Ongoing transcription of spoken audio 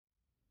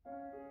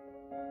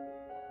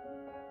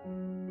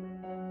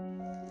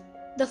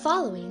The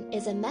following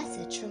is a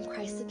message from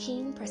Christ the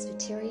King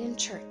Presbyterian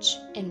Church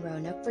in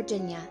Roanoke,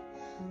 Virginia.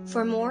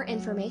 For more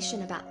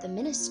information about the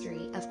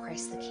ministry of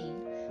Christ the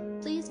King,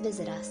 please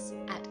visit us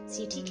at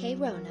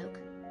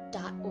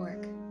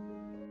ctkroanoke.org.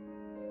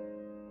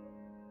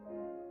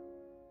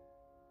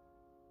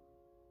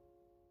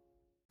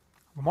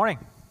 Good morning.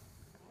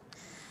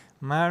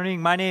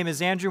 My name is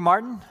Andrew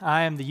Martin.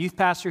 I am the youth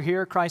pastor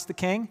here at Christ the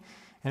King,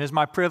 and it is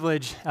my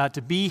privilege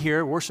to be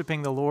here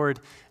worshiping the Lord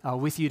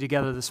with you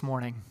together this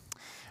morning.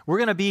 We're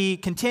going to be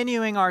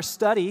continuing our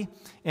study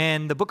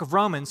in the book of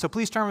Romans, so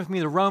please turn with me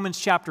to Romans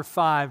chapter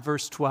 5,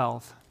 verse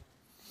 12.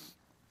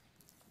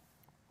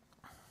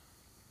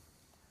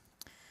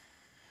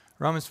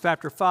 Romans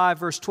chapter 5,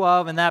 verse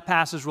 12, and that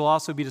passage will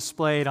also be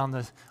displayed on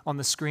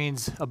the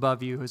screens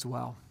above you as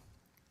well.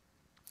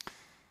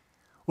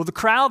 Well, the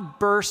crowd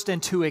burst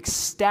into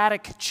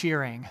ecstatic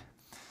cheering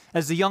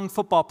as the young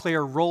football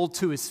player rolled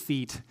to his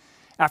feet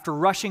after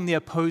rushing the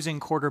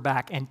opposing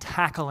quarterback and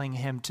tackling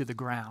him to the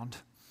ground.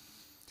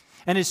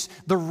 And as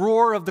the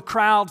roar of the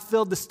crowd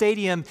filled the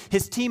stadium,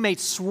 his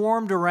teammates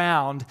swarmed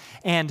around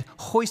and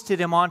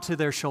hoisted him onto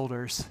their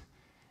shoulders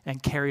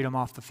and carried him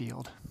off the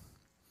field.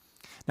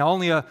 Now,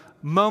 only a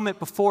moment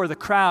before, the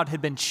crowd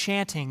had been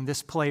chanting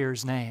this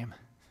player's name.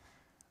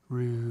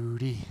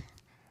 Rudy,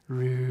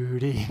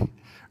 Rudy,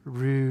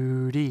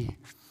 Rudy.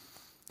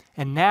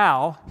 And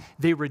now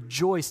they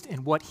rejoiced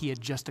in what he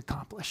had just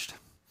accomplished.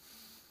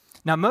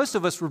 Now, most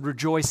of us would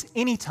rejoice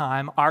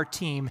anytime our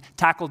team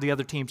tackled the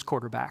other team's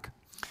quarterback.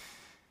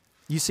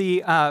 You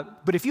see,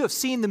 but if you have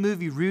seen the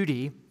movie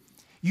Rudy,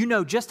 you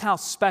know just how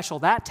special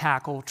that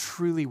tackle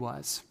truly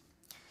was.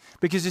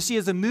 Because you see,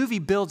 as the movie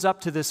builds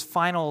up to this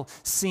final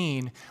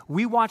scene,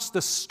 we watch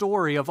the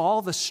story of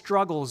all the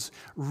struggles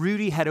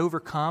Rudy had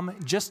overcome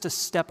just to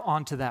step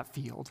onto that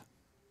field.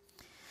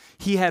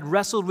 He had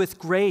wrestled with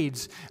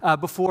grades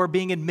before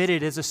being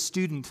admitted as a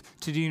student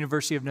to the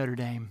University of Notre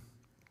Dame.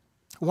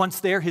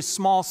 Once there, his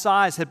small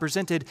size had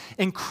presented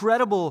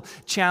incredible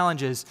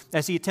challenges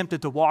as he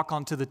attempted to walk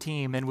onto the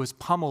team and was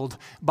pummeled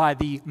by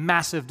the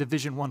massive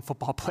Division I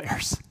football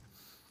players.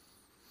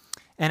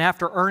 And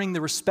after earning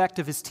the respect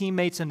of his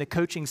teammates and the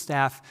coaching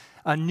staff,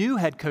 a new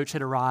head coach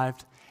had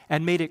arrived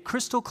and made it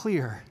crystal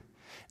clear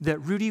that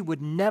Rudy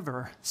would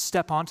never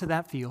step onto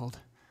that field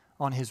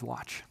on his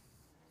watch.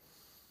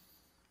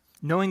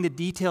 Knowing the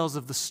details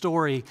of the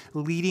story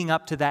leading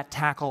up to that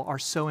tackle are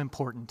so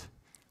important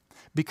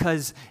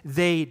because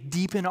they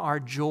deepen our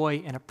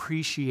joy and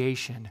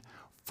appreciation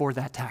for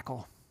that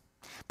tackle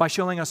by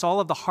showing us all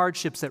of the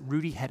hardships that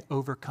Rudy had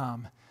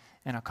overcome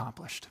and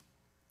accomplished.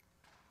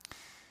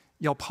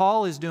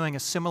 Paul is doing a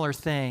similar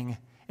thing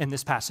in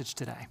this passage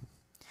today.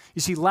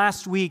 You see,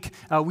 last week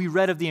we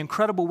read of the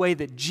incredible way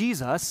that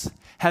Jesus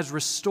has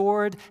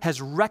restored,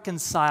 has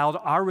reconciled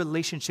our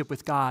relationship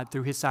with God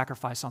through his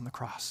sacrifice on the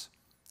cross.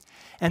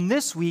 And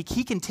this week,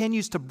 he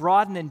continues to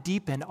broaden and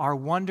deepen our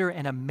wonder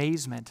and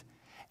amazement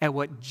at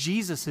what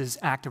Jesus'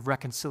 act of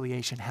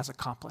reconciliation has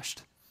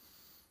accomplished.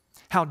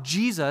 How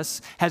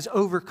Jesus has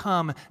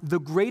overcome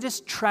the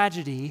greatest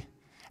tragedy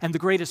and the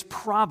greatest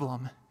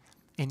problem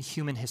in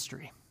human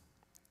history.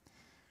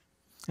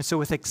 And so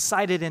with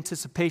excited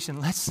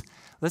anticipation, let's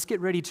get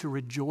ready to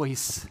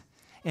rejoice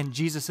in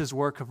Jesus'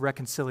 work of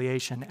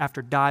reconciliation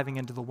after diving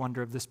into the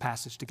wonder of this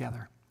passage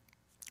together.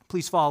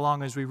 Please follow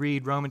along as we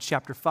read Romans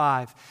chapter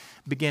 5,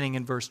 beginning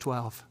in verse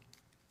 12.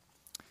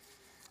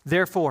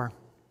 Therefore,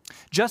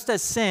 just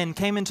as sin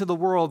came into the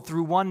world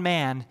through one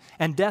man,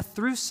 and death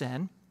through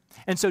sin,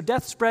 and so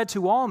death spread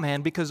to all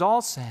men because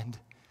all sinned.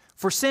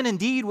 For sin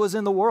indeed was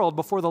in the world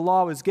before the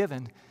law was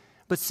given,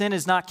 but sin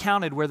is not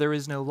counted where there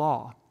is no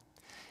law.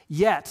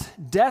 Yet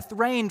death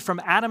reigned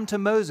from Adam to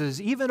Moses,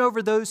 even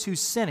over those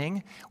whose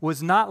sinning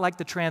was not like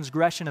the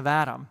transgression of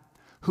Adam,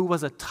 who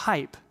was a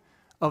type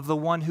of the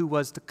one who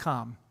was to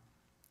come.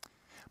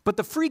 But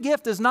the free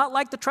gift is not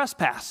like the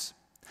trespass.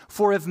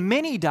 For if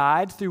many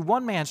died through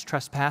one man's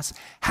trespass,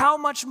 how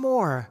much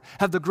more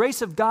have the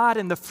grace of God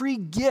and the free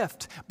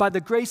gift by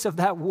the grace of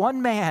that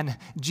one man,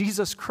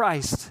 Jesus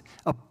Christ,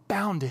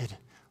 abounded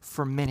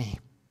for many?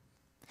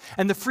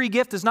 And the free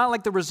gift is not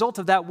like the result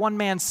of that one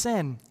man's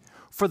sin.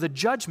 For the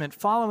judgment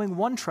following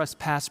one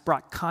trespass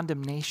brought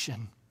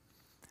condemnation,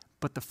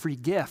 but the free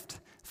gift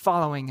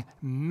following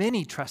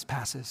many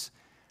trespasses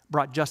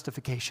brought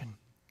justification.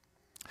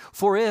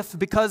 For if,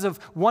 because of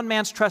one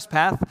man's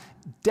trespass,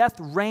 death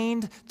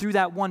reigned through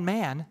that one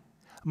man,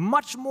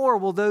 much more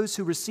will those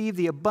who receive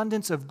the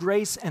abundance of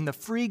grace and the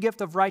free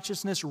gift of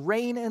righteousness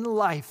reign in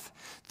life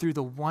through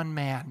the one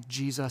man,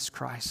 Jesus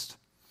Christ.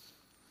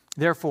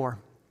 Therefore,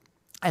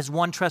 as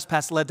one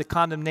trespass led to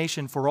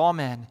condemnation for all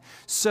men,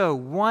 so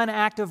one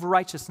act of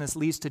righteousness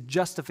leads to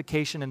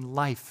justification and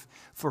life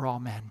for all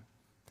men.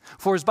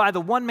 For as by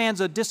the one man's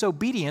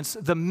disobedience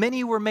the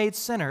many were made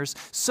sinners,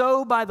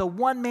 so by the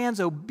one man's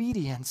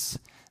obedience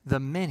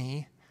the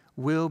many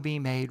will be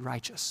made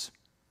righteous.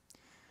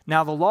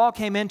 Now the law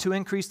came in to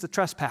increase the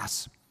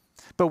trespass,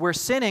 but where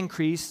sin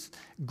increased,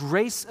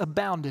 grace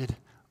abounded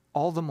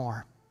all the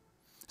more,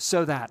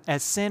 so that,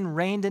 as sin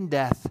reigned in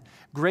death,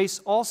 grace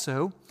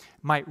also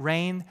might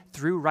reign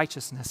through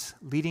righteousness,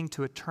 leading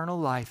to eternal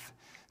life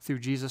through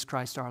Jesus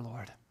Christ our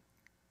Lord.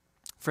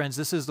 Friends,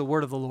 this is the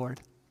word of the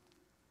Lord.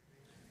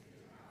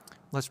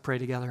 Let's pray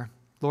together.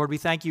 Lord, we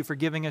thank you for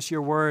giving us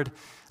your word.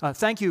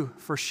 Thank you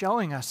for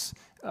showing us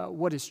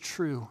what is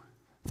true.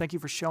 Thank you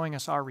for showing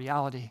us our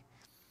reality.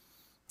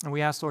 And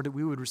we ask, Lord, that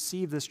we would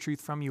receive this truth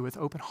from you with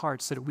open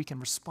hearts so that we can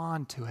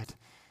respond to it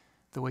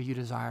the way you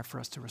desire for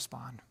us to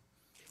respond.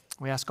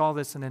 We ask all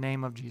this in the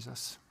name of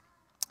Jesus.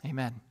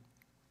 Amen.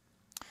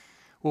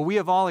 Well, we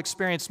have all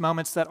experienced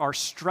moments that are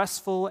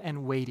stressful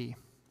and weighty.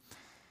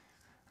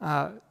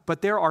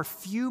 But there are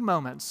few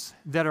moments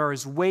that are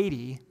as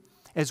weighty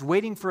as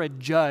waiting for a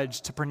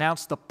judge to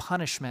pronounce the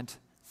punishment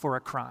for a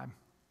crime.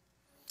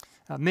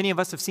 Many of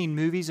us have seen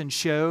movies and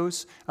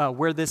shows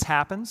where this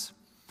happens.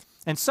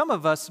 And some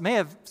of us may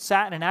have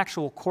sat in an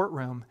actual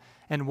courtroom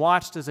and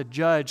watched as a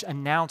judge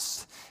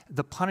announced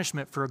the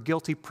punishment for a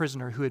guilty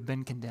prisoner who had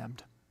been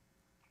condemned.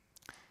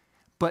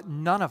 But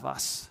none of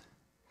us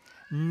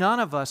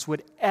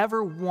would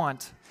ever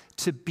want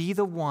to be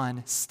the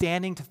one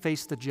standing to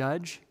face the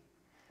judge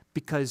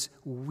because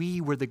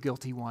we were the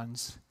guilty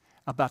ones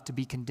about to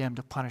be condemned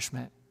to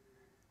punishment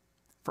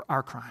for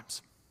our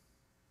crimes.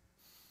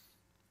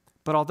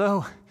 But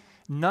although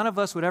none of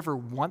us would ever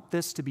want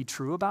this to be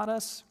true about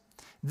us,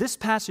 this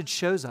passage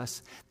shows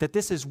us that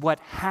this is what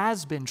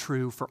has been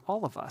true for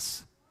all of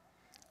us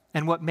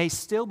and what may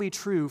still be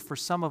true for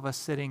some of us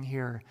sitting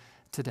here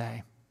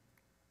today.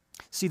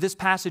 See, this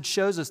passage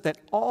shows us that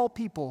all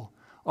people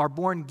are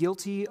born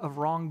guilty of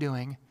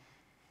wrongdoing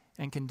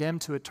and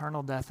condemned to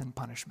eternal death and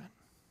punishment.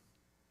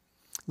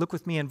 Look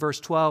with me in verse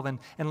 12 and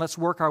let's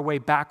work our way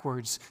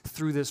backwards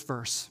through this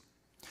verse.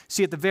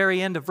 See, at the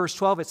very end of verse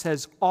 12, it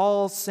says,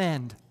 all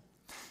sinned.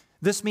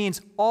 This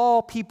means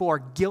all people are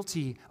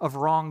guilty of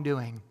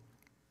wrongdoing.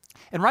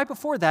 And right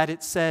before that,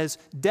 it says,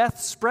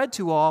 death spread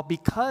to all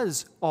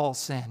because all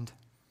sinned.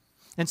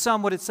 In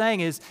sum, what it's saying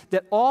is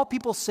that all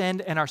people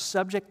sinned and are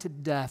subject to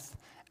death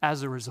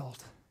as a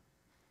result.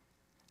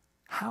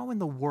 How in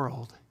the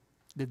world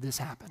did this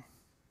happen?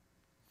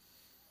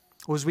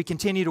 Well, as we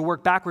continue to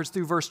work backwards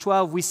through verse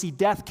 12, we see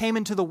death came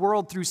into the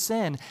world through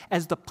sin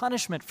as the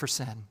punishment for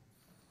sin.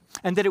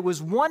 And that it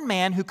was one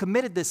man who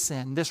committed this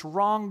sin, this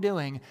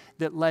wrongdoing,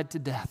 that led to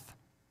death.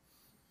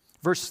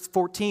 Verse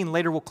 14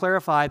 later will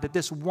clarify that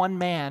this one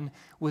man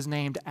was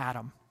named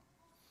Adam.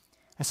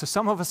 And so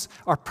some of us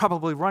are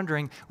probably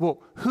wondering,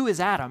 well, who is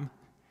Adam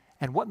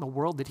and what in the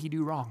world did he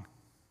do wrong?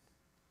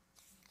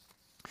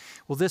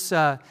 Well, this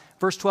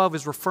verse 12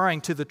 is referring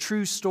to the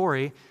true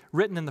story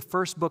written in the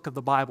first book of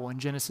the Bible in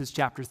Genesis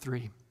chapter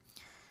 3.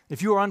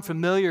 If you are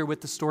unfamiliar with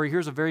the story,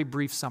 here's a very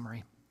brief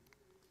summary.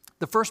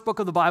 The first book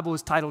of the Bible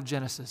is titled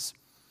Genesis.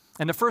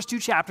 And the first two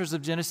chapters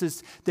of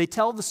Genesis, they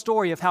tell the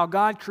story of how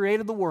God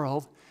created the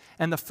world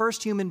and the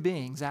first human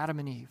beings, Adam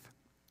and Eve.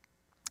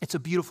 It's a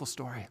beautiful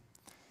story,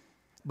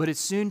 but it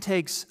soon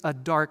takes a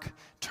dark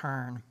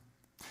turn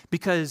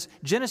because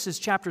Genesis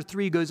chapter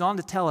 3 goes on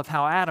to tell of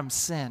how Adam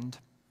sinned.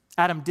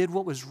 Adam did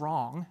what was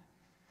wrong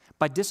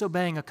by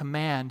disobeying a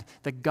command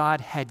that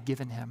God had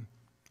given him.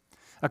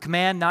 A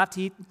command not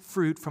to eat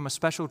fruit from a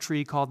special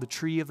tree called the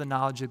tree of the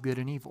knowledge of good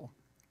and evil.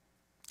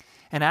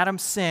 And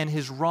Adam's sin,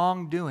 his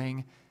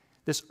wrongdoing,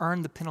 this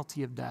earned the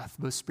penalty of death,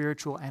 both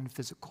spiritual and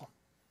physical.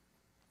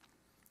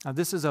 Now,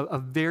 this is a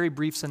very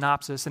brief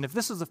synopsis, and if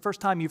this is the first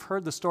time you've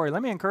heard the story,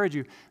 let me encourage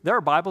you, there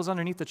are Bibles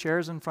underneath the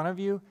chairs in front of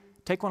you.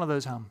 Take one of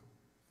those home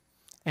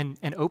and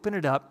open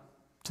it up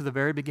to the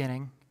very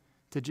beginning,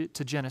 to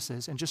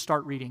Genesis, and just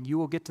start reading. You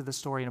will get to the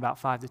story in about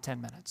 5 to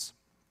 10 minutes.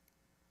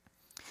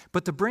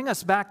 But to bring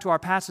us back to our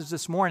passage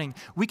this morning,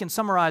 we can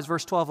summarize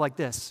verse 12 like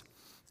this.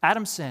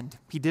 Adam sinned.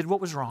 He did what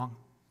was wrong.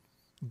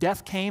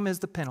 Death came as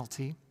the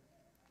penalty,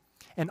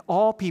 and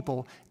all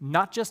people,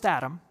 not just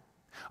Adam,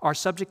 are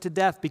subject to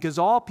death because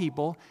all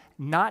people,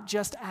 not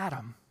just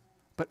Adam,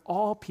 but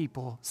all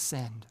people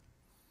sinned.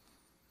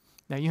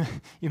 Now, you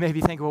may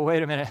be thinking, well,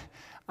 wait a minute.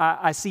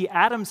 I see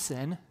Adam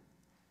sin,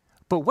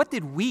 but what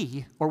did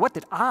we, or what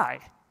did I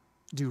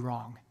do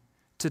wrong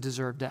to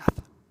deserve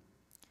death?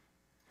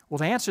 Well,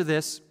 to answer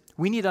this,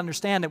 we need to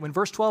understand that when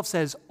verse 12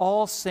 says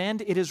all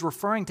sinned, it is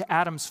referring to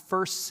Adam's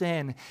first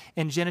sin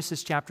in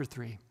Genesis chapter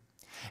 3.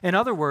 In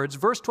other words,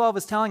 verse 12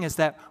 is telling us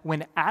that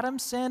when Adam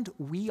sinned,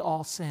 we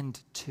all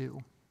sinned too.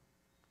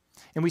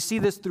 And we see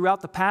this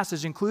throughout the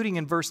passage, including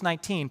in verse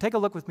 19. Take a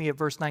look with me at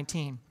verse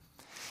 19.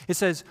 It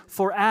says,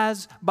 "For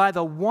as by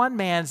the one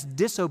man's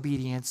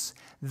disobedience,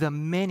 the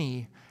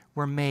many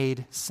were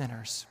made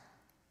sinners."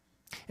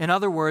 In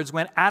other words,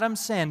 when Adam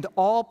sinned,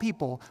 all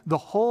people, the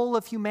whole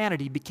of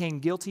humanity, became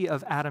guilty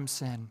of Adam's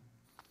sin.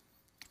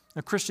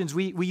 Now, Christians,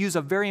 we use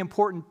a very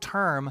important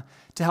term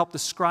to help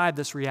describe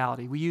this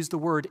reality. We use the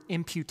word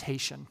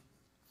imputation.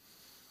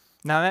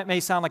 Now, that may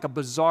sound like a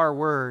bizarre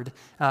word,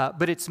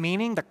 but its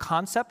meaning, the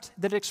concept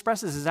that it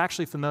expresses, is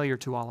actually familiar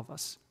to all of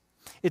us.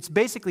 It's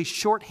basically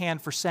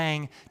shorthand for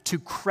saying to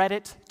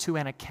credit to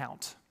an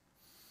account.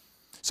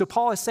 So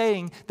Paul is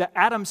saying that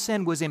Adam's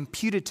sin was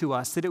imputed to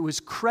us, that it was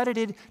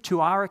credited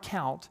to our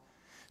account,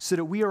 so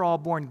that we are all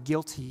born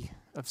guilty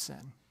of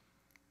sin.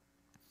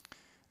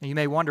 Now you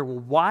may wonder, well,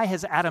 why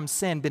has Adam's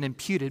sin been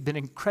imputed,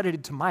 been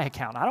credited to my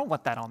account? I don't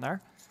want that on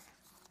there.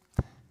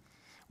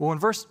 Well, when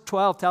verse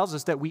 12 tells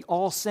us that we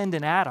all sinned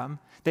in Adam,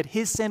 that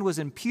his sin was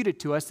imputed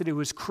to us, that it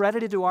was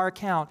credited to our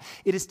account,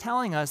 it is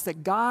telling us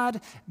that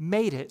God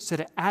made it so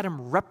that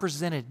Adam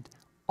represented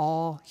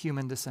all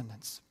human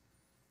descendants,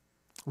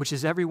 which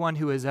is everyone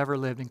who has ever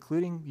lived,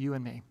 including you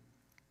and me.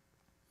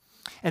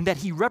 And that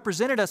he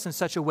represented us in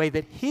such a way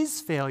that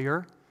his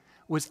failure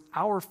was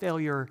our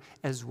failure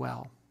as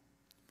well.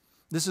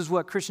 This is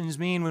what Christians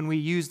mean when we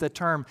use the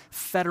term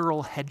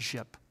federal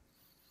headship.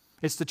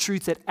 It's the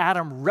truth that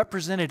Adam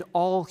represented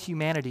all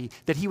humanity,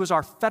 that he was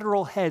our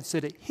federal head so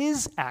that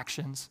his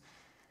actions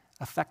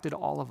affected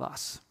all of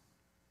us.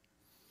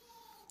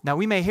 Now,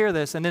 we may hear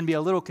this and then be a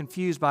little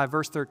confused by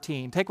verse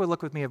 13. Take a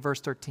look with me at verse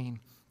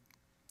 13.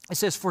 It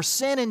says, "For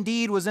sin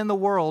indeed was in the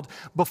world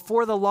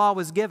before the law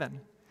was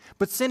given,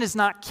 but sin is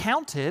not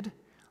counted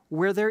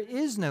where there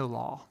is no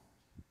law."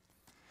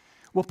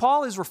 Well,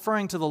 Paul is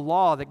referring to the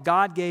law that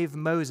God gave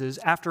Moses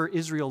after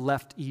Israel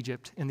left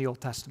Egypt in the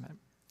Old Testament.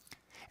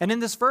 And in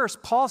this verse,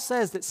 Paul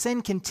says that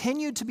sin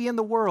continued to be in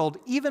the world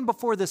even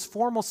before this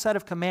formal set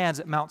of commands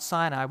at Mount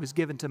Sinai was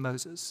given to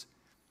Moses.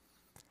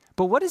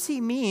 But what does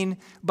he mean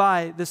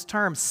by this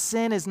term,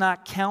 sin is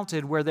not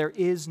counted where there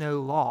is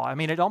no law? I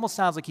mean, it almost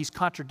sounds like he's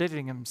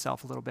contradicting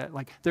himself a little bit,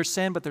 like there's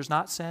sin, but there's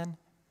not sin.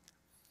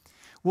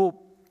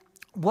 Well,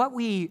 what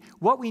we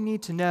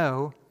need to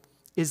know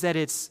is that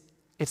it's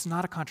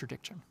not a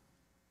contradiction.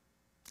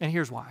 And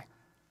here's why.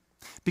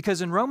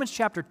 Because in Romans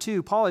chapter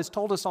 2, Paul has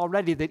told us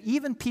already that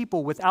even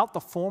people without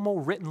the formal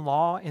written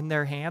law in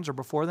their hands or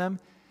before them,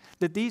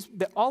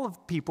 that all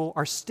of people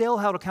are still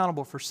held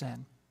accountable for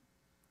sin.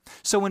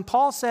 So when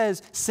Paul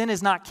says sin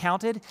is not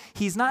counted,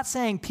 he's not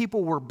saying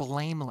people were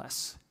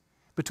blameless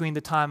between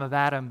the time of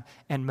Adam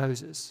and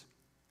Moses.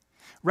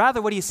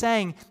 Rather, what he's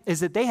saying is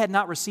that they had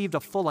not received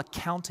a full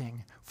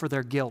accounting for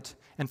their guilt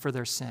and for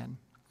their sin.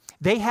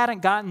 They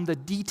hadn't gotten the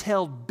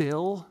detailed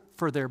bill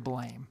for their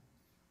blame,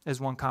 as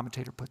one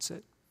commentator puts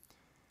it.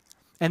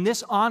 And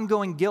this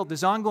ongoing guilt,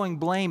 this ongoing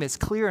blame is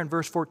clear in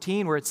verse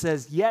 14 where it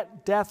says,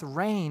 "Yet death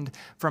reigned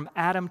from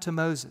Adam to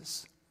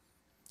Moses."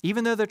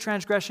 Even though their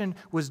transgression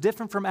was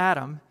different from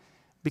Adam,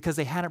 because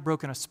they hadn't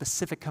broken a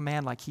specific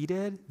command like he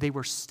did, they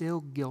were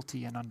still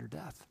guilty and under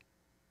death.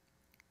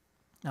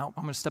 Now,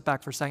 I'm going to step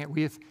back for a second.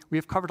 We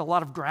have covered a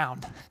lot of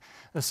ground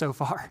so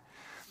far.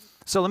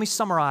 So let me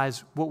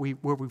summarize what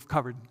we've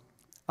covered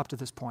up to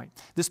this point.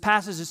 This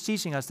passage is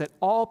teaching us that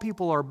all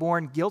people are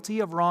born guilty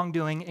of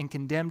wrongdoing and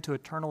condemned to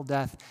eternal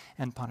death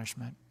and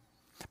punishment.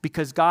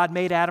 Because God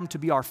made Adam to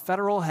be our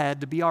federal head,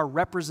 to be our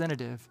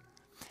representative.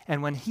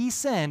 And when he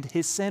sinned,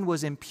 his sin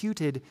was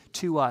imputed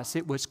to us.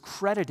 It was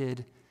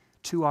credited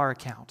to our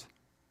account.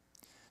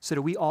 So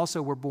that we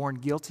also were born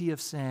guilty of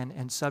sin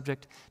and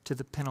subject to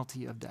the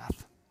penalty of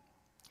death.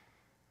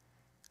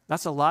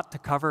 That's a lot to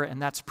cover,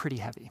 and that's pretty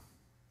heavy.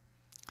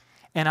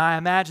 And I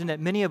imagine that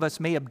many of us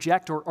may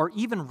object or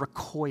even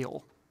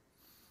recoil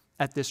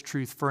at this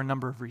truth for a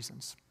number of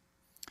reasons.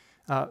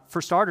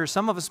 For starters,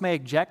 some of us may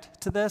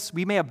object to this.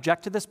 We may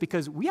object to this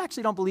because we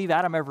actually don't believe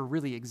Adam ever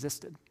really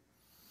existed.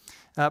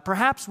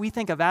 Perhaps we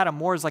think of Adam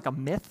more as like a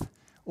myth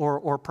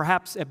or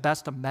perhaps at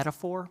best a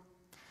metaphor.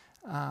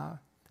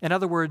 In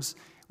other words,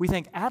 we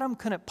think Adam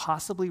couldn't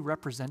possibly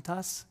represent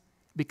us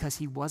because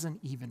he wasn't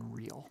even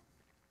real.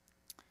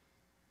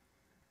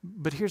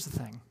 But here's the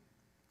thing.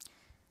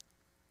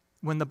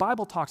 When the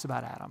Bible talks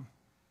about Adam,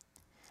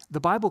 the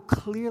Bible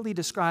clearly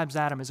describes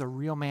Adam as a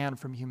real man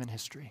from human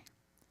history.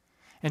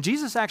 And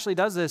Jesus actually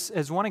does this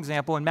as one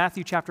example in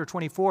Matthew chapter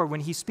 24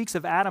 when he speaks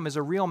of Adam as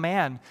a real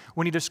man,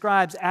 when he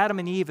describes Adam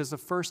and Eve as the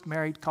first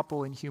married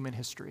couple in human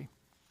history.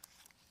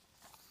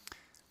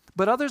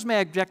 But others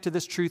may object to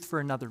this truth for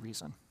another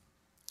reason.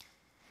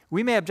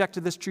 We may object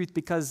to this truth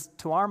because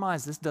to our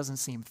minds this doesn't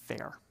seem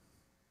fair.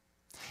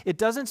 It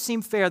doesn't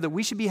seem fair that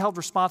we should be held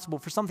responsible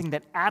for something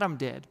that Adam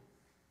did,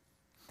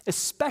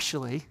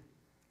 especially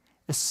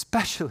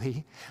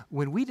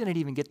when we didn't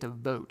even get to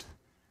vote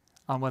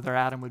on whether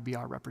Adam would be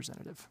our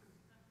representative.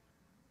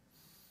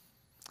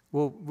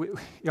 Well,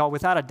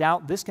 without a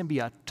doubt, this can be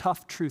a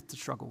tough truth to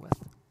struggle with.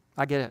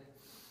 I get it.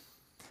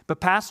 But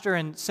pastor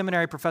and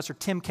seminary professor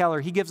Tim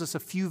Keller, he gives us a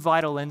few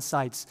vital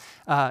insights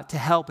to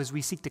help as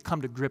we seek to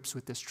come to grips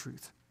with this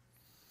truth.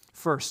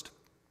 First,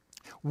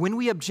 when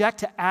we object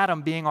to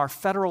Adam being our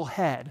federal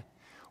head,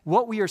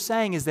 what we are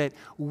saying is that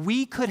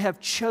we could have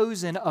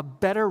chosen a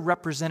better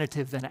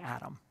representative than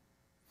Adam,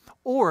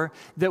 or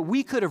that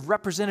we could have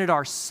represented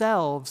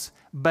ourselves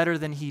better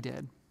than he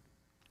did.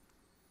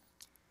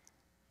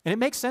 And it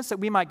makes sense that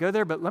we might go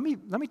there, but let me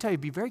tell you,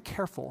 be very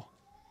careful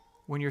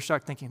when you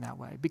start thinking that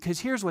way, because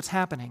here's what's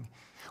happening.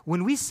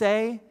 When we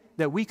say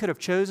that we could have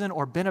chosen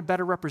or been a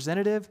better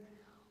representative,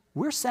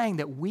 we're saying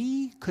that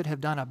we could have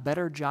done a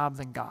better job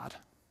than God.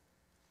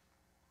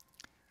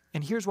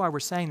 And here's why we're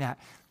saying that.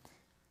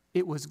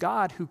 It was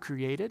God who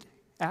created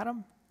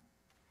Adam,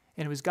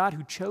 and it was God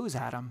who chose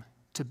Adam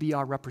to be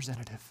our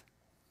representative.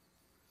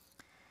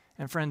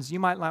 And friends, you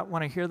might not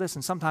want to hear this,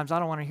 and sometimes I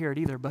don't want to hear it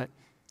either, but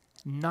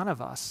none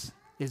of us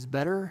is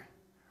better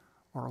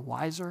or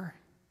wiser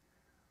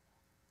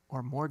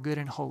or more good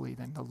and holy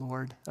than the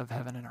Lord of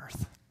heaven and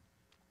earth.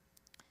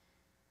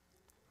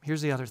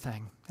 Here's the other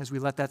thing, as we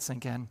let that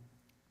sink in,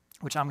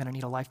 which I'm going to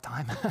need a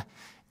lifetime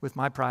with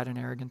my pride and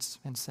arrogance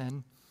and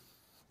sin.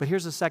 But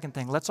here's the second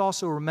thing. Let's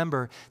also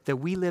remember that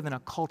we live in a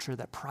culture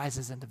that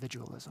prizes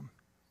individualism.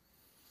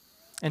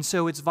 And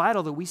so it's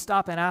vital that we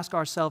stop and ask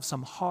ourselves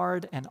some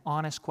hard and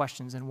honest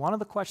questions. And one of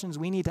the questions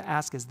we need to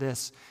ask is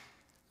this: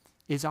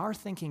 is our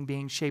thinking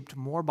being shaped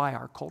more by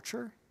our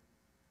culture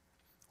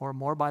or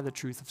more by the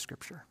truth of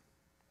Scripture?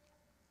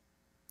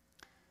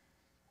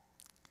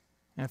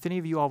 And if any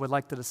of you all would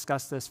like to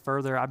discuss this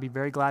further, I'd be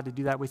very glad to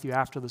do that with you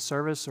after the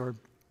service, or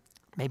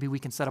maybe we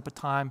can set up a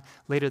time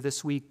later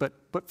this week.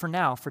 But for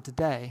now, for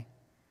today,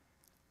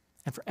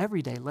 and for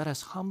every day, let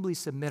us humbly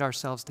submit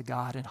ourselves to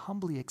God and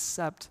humbly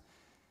accept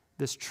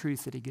this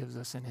truth that he gives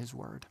us in his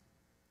word.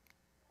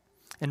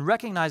 And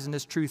recognizing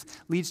this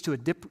truth leads to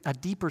a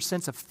deeper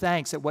sense of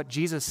thanks at what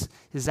Jesus,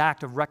 his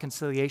act of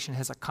reconciliation,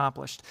 has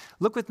accomplished.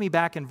 Look with me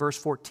back in verse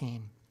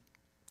 14.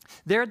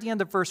 There at the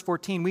end of verse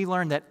 14, we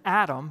learn that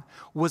Adam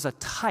was a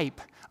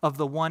type of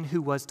the one who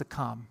was to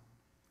come.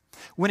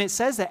 When it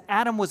says that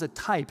Adam was a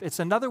type, it's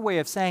another way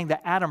of saying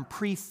that Adam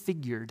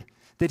prefigured,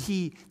 that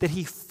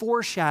he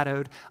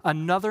foreshadowed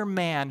another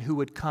man who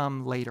would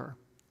come later.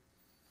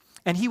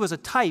 And he was a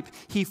type.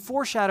 He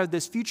foreshadowed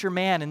this future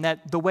man, and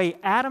that the way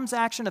Adam's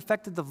action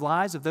affected the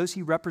lives of those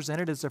he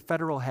represented as their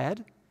federal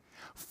head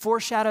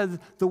foreshadowed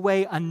the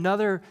way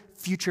another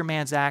future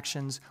man's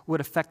actions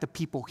would affect the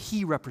people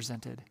he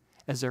represented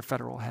as their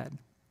federal head.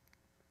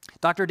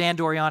 Dr. Dan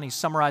Doriani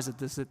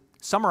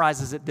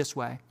summarizes it this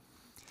way: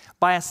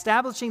 by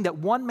establishing that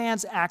one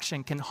man's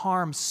action can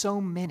harm so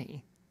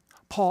many,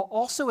 Paul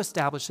also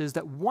establishes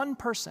that one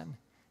person,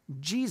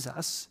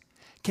 Jesus,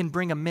 can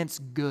bring immense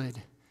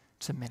good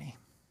to many.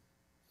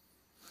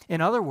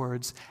 In other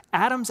words,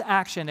 Adam's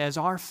action as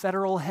our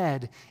federal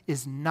head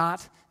is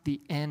not the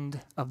end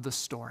of the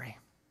story.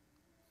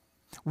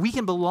 We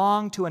can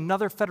belong to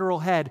another federal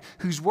head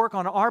whose work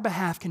on our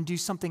behalf can do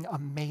something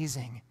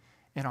amazing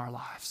in our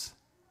lives.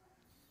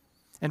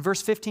 And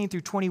verse 15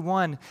 through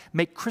 21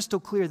 make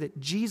crystal clear that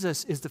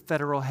Jesus is the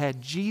federal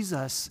head.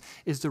 Jesus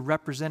is the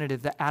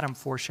representative that Adam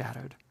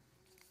foreshadowed.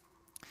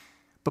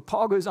 But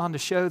Paul goes on to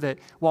show that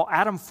while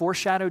Adam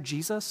foreshadowed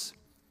Jesus,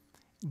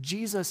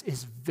 Jesus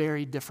is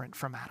very different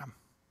from Adam.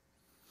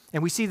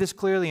 And we see this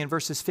clearly in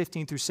verses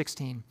 15 through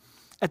 16.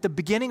 At the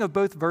beginning of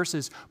both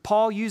verses,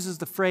 Paul uses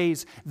the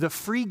phrase, the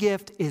free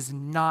gift is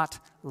not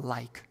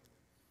like.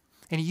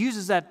 And he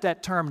uses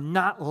that term,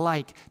 not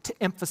like, to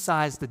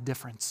emphasize the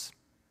difference.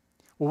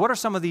 Well, what are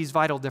some of these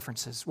vital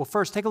differences? Well,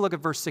 first, take a look at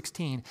verse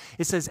 16.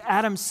 It says,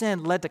 Adam's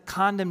sin led to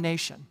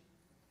condemnation.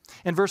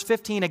 In verse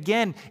 15,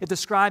 again, it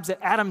describes that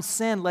Adam's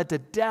sin led to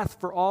death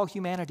for all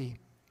humanity.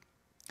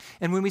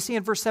 And when we see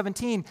in verse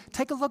 17,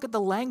 take a look at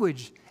the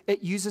language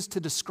it uses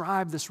to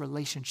describe this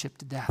relationship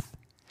to death.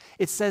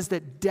 It says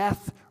that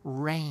death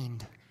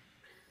reigned.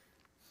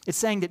 It's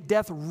saying that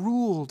death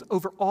ruled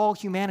over all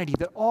humanity,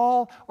 that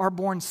all are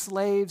born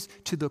slaves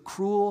to the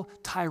cruel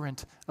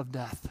tyrant of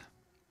death.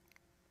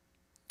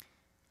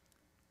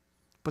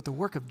 But the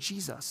work of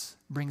Jesus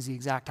brings the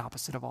exact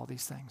opposite of all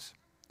these things.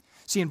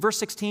 See, in verse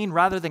 16,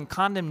 rather than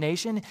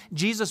condemnation,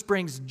 Jesus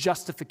brings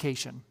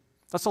justification.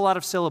 That's a lot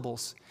of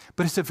syllables,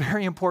 but it's a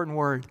very important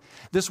word.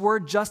 This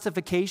word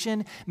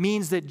justification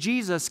means that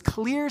Jesus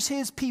clears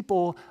his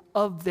people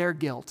of their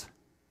guilt.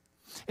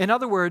 In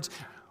other words,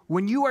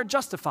 when you are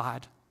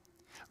justified,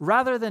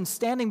 rather than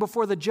standing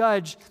before the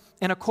judge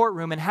in a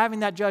courtroom and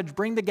having that judge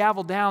bring the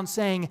gavel down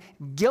saying,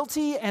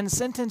 guilty and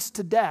sentenced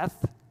to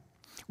death,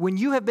 when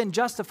you have been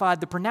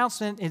justified, the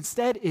pronouncement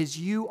instead is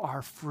you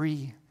are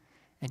free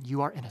and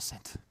you are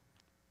innocent.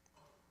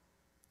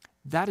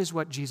 That is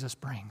what Jesus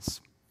brings.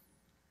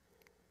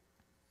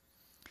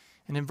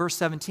 And in verse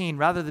 17,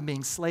 rather than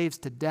being slaves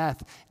to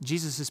death,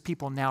 Jesus'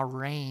 people now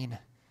reign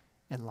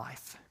in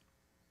life.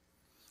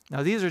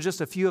 Now, these are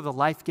just a few of the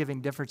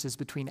life-giving differences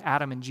between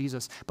Adam and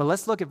Jesus. But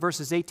let's look at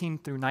verses 18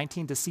 through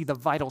 19 to see the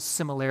vital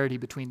similarity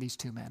between these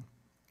two men.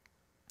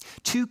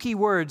 The two key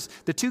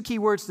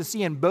words to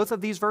see in both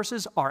of these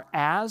verses are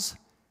as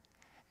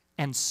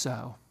and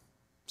so.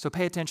 So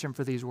pay attention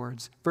for these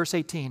words. Verse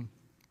 18.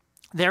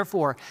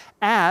 Therefore,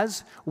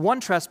 as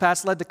one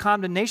trespass led to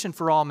condemnation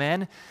for all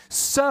men,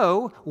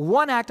 so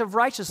one act of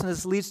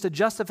righteousness leads to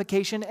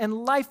justification and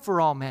life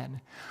for all men.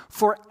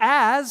 For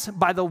as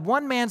by the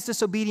one man's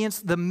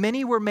disobedience the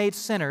many were made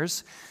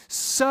sinners,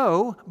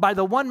 so by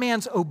the one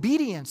man's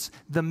obedience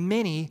the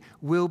many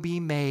will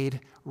be made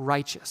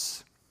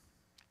righteous.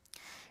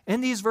 In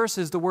these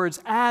verses, the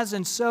words as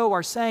and so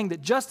are saying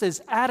that just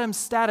as Adam's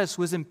status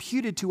was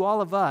imputed to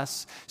all of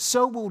us,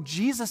 so will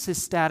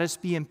Jesus' status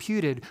be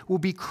imputed, will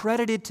be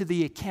credited to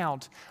the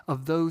account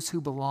of those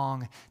who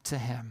belong to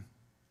him.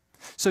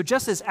 So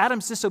just as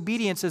Adam's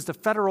disobedience as the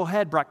federal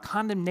head brought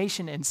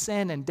condemnation and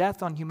sin and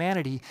death on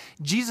humanity,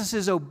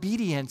 Jesus'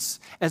 obedience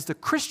as the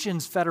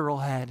Christian's federal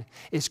head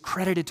is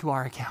credited to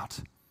our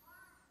account.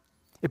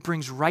 It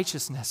brings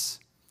righteousness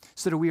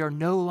so that we are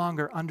no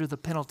longer under the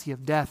penalty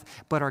of death,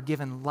 but are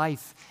given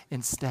life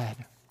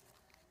instead.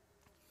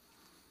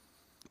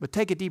 But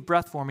take a deep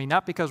breath for me,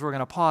 not because we're going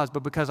to pause,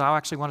 but because I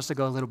actually want us to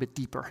go a little bit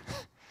deeper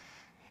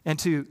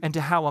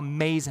into how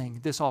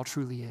amazing this all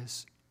truly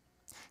is.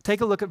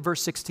 Take a look at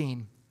verse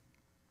 16.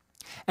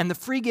 And the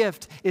free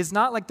gift is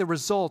not like the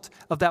result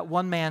of that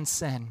one man's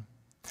sin.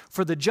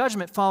 For the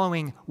judgment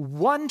following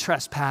one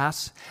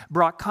trespass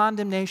brought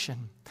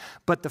condemnation,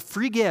 but the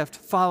free gift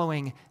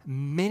following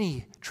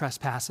many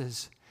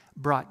trespasses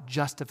brought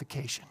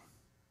justification.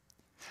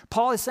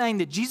 Paul is saying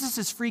that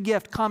Jesus' free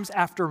gift comes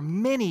after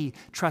many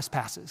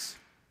trespasses.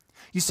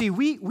 You see,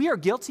 we are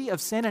guilty of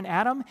sin in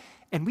Adam,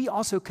 and we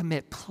also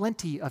commit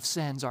plenty of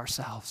sins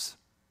ourselves.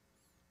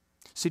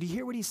 So do you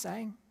hear what he's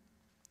saying?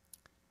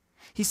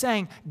 He's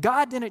saying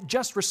God didn't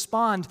just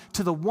respond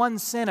to the one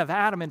sin of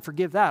Adam and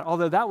forgive that,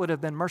 although that would have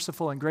been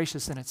merciful and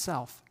gracious in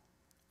itself.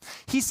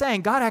 He's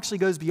saying God actually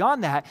goes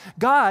beyond that.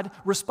 God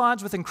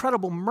responds with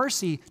incredible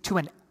mercy to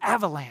an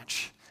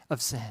avalanche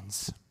of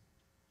sins.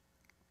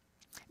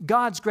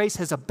 God's grace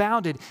has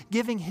abounded,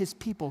 giving his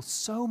people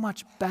so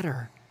much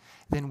better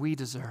than we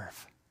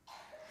deserve.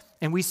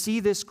 And we see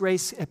this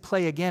grace at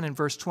play again in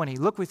verse 20.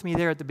 Look with me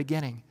there at the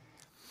beginning.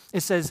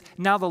 It says,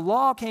 now the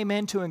law came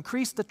in to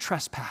increase the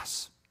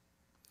trespass.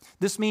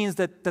 This means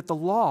that the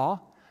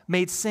law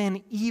made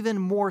sin even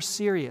more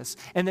serious,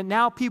 and that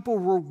now people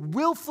were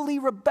willfully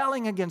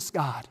rebelling against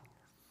God.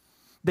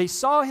 They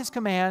saw his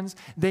commands,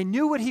 they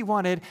knew what he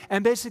wanted,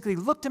 and basically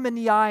looked him in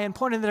the eye and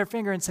pointed their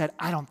finger and said,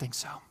 I don't think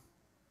so.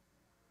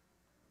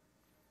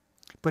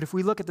 But if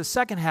we look at the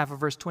second half of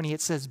verse 20, it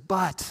says,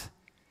 but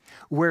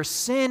where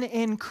sin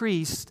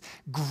increased,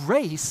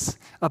 grace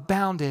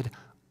abounded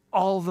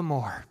all the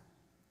more.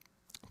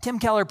 Tim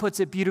Keller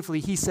puts it beautifully.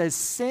 He says,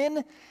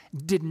 sin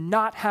did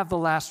not have the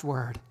last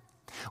word.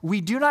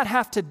 We do not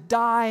have to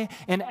die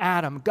in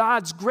Adam.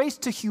 God's grace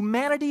to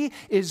humanity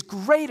is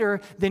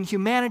greater than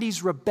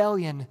humanity's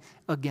rebellion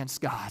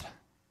against God.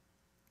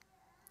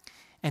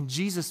 And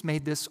Jesus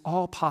made this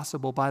all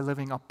possible by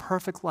living a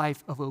perfect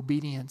life of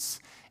obedience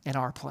in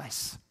our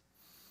place.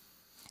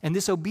 And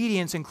this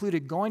obedience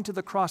included going to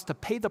the cross to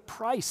pay the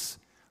price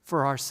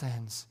for our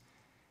sins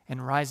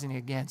and rising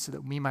again so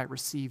that we might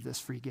receive this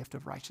free gift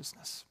of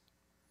righteousness.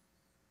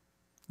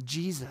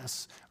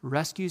 Jesus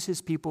rescues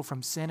his people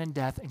from sin and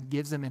death and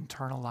gives them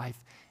eternal life.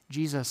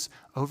 Jesus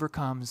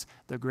overcomes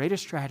the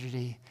greatest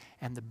tragedy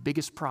and the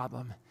biggest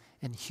problem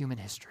in human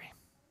history.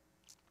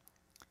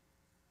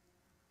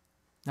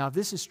 Now, if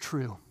this is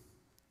true,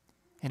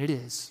 and it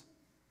is,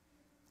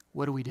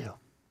 what do we do?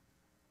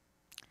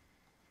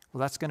 Well,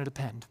 that's going to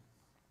depend.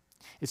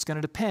 It's going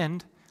to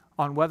depend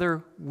on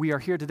whether we are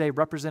here today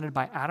represented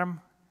by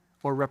Adam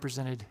or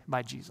represented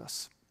by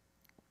Jesus.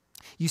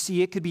 You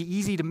see, it could be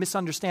easy to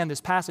misunderstand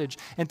this passage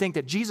and think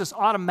that Jesus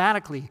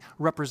automatically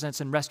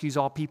represents and rescues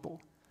all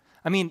people.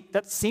 I mean,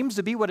 that seems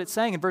to be what it's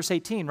saying in verse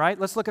 18, right?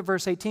 Let's look at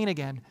verse 18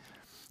 again.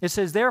 It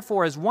says,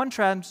 therefore, as one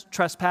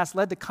trespass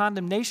led to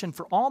condemnation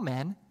for all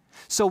men,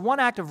 so one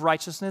act of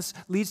righteousness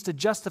leads to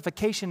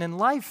justification in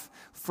life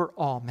for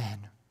all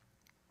men.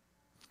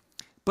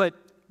 But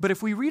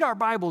if we read our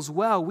Bibles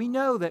well, we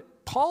know that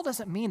Paul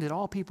doesn't mean that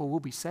all people will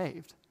be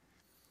saved.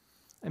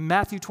 In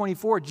Matthew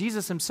 24,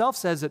 Jesus himself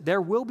says that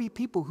there will be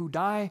people who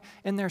die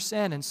in their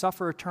sin and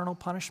suffer eternal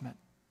punishment.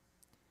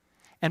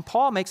 And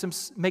Paul makes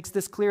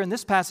this clear in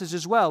this passage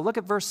as well. Look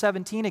at verse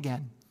 17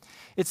 again.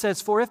 It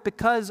says, for if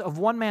because of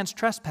one man's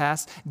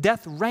trespass,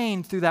 death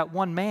reigned through that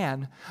one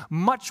man,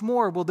 much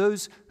more will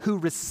those who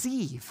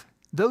receive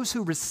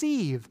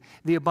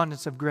the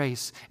abundance of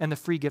grace and the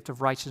free gift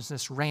of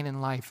righteousness reign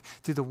in life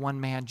through the one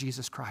man,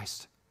 Jesus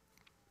Christ.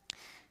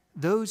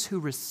 Those who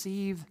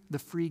receive the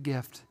free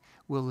gift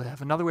will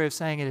live. Another way of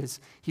saying it is,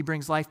 he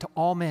brings life to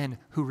all men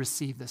who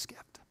receive this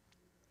gift.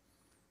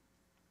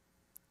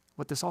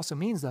 What this also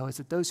means, though, is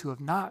that those who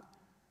have not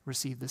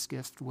received this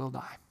gift will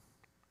die.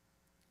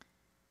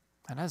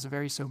 And that is a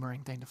very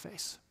sobering thing to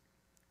face.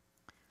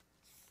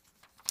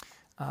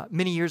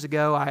 Many years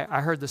ago,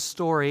 I heard the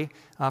story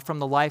from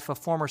the life of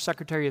former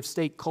Secretary of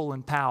State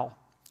Colin Powell.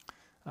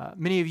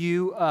 Many of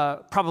you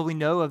probably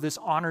know of this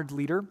honored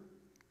leader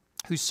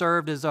who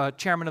served as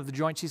chairman of the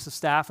Joint Chiefs of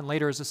Staff and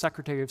later as a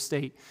Secretary of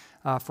State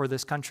for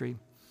this country.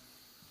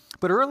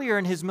 But earlier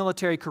in his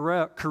military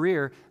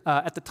career,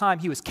 at the time,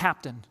 he was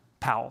Captain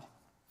Powell.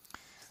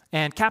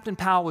 And Captain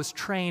Powell was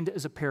trained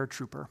as a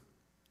paratrooper.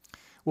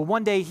 Well,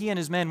 one day he and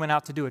his men went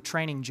out to do a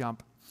training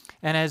jump.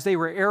 And as they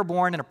were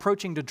airborne and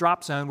approaching the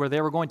drop zone where they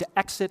were going to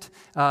exit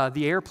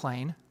the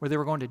airplane, where they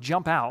were going to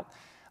jump out,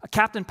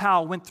 Captain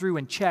Powell went through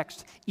and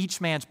checked each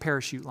man's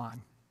parachute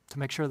line to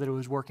make sure that it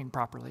was working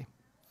properly.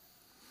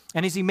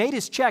 And as he made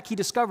his check, he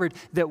discovered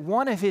that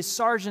one of his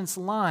sergeant's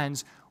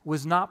lines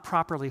was not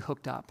properly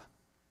hooked up.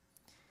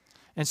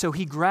 And so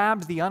he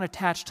grabbed the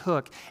unattached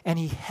hook and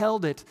he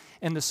held it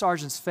in the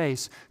sergeant's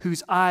face,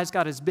 whose eyes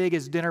got as big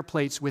as dinner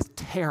plates with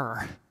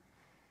terror,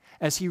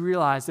 as he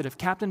realized that if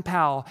Captain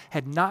Powell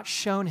had not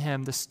shown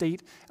him the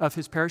state of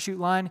his parachute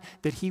line,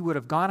 that he would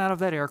have gone out of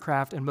that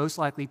aircraft and most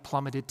likely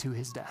plummeted to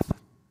his death.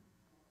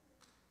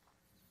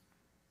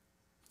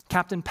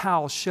 Captain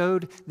Powell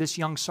showed this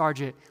young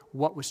sergeant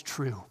what was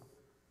true.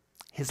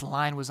 His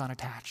line was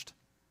unattached.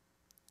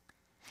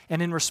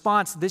 And in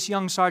response, this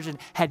young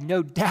sergeant had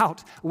no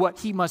doubt what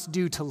he must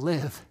do to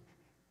live: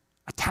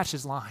 attach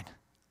his line.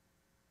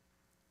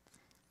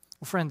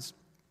 Well, friends,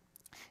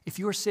 if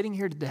you are sitting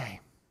here today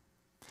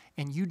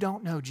and you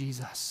don't know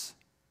Jesus,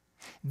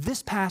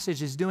 this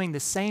passage is doing the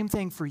same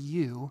thing for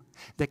you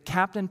that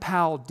Captain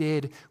Powell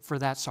did for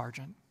that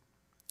sergeant.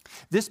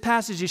 This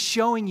passage is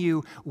showing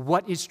you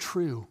what is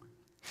true.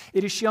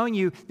 It is showing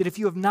you that if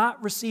you have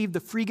not received the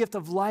free gift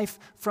of life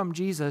from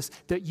Jesus,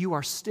 that you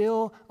are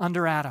still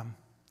under Adam.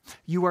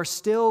 You are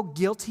still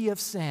guilty of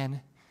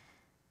sin,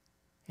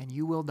 and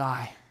you will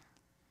die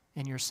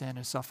in your sin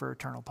and suffer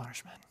eternal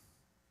punishment.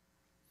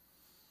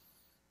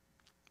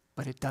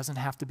 But it doesn't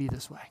have to be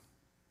this way.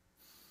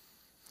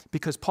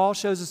 Because Paul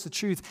shows us the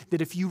truth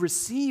that if you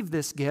receive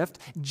this gift,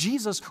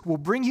 Jesus will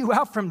bring you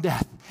out from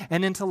death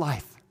and into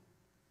life.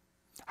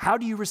 How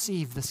do you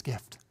receive this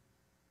gift?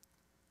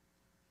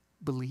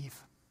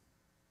 Believe.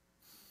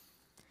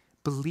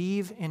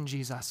 Believe in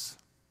Jesus.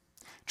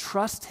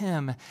 Trust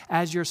him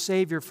as your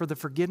Savior for the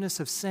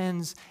forgiveness of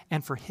sins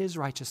and for his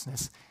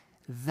righteousness.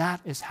 That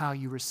is how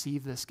you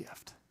receive this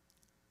gift.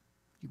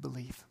 You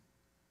believe.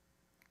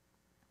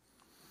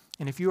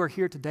 And if you are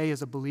here today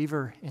as a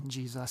believer in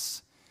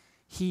Jesus,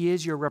 he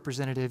is your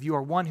representative. You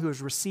are one who has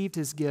received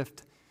his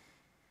gift.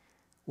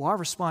 Well, our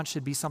response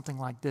should be something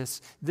like this.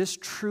 This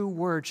true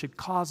word should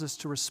cause us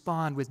to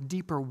respond with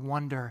deeper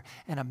wonder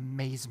and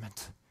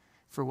amazement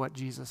for what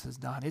Jesus has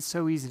done. It's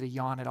so easy to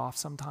yawn it off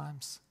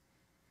sometimes.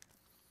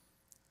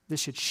 This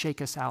should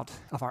shake us out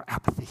of our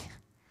apathy.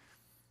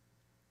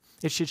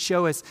 It should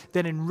show us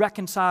that in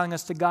reconciling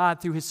us to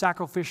God through his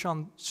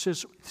sacrificial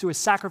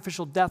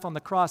death on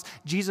the cross,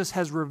 Jesus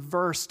has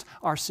reversed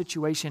our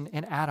situation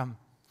in Adam.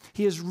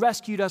 He has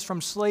rescued us from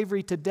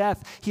slavery to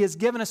death. He has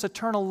given us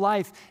eternal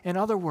life. In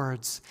other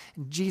words,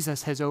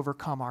 Jesus has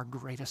overcome our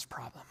greatest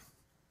problem.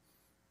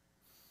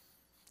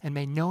 And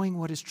may knowing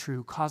what is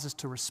true cause us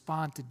to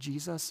respond to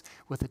Jesus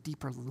with a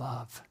deeper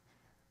love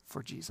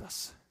for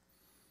Jesus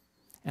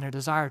and a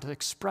desire to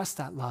express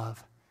that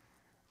love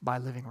by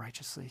living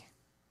righteously,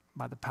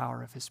 by the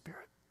power of his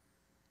Spirit.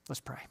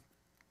 Let's pray.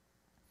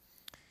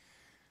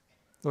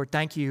 Lord,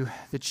 thank you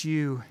that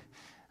you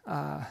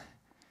are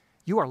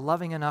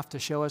loving enough to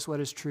show us what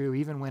is true,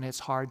 even when it's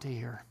hard to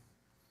hear.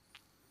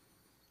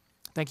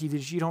 Thank you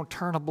that you don't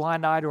turn a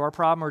blind eye to our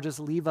problem or just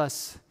leave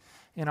us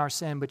in our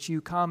sin, but you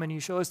come and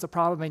you show us the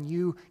problem and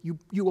you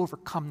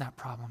overcome that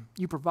problem.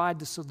 You provide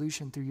the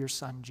solution through your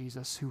Son,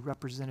 Jesus, who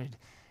represented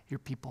your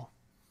people.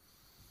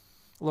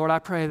 Lord, I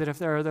pray that if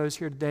there are those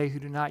here today who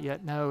do not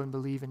yet know and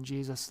believe in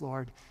Jesus,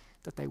 Lord,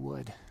 that they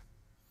would.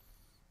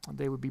 And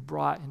they would be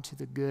brought into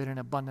the good and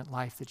abundant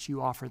life that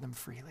you offer them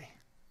freely.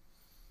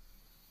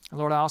 And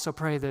Lord, I also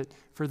pray that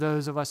for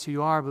those of us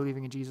who are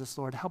believing in Jesus,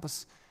 Lord, help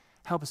us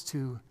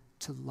to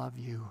love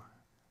you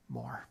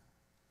more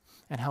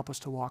and help us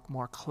to walk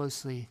more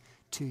closely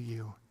to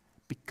you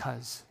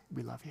because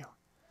we love you.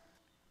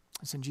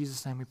 It's in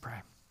Jesus' name we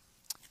pray.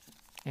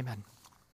 Amen.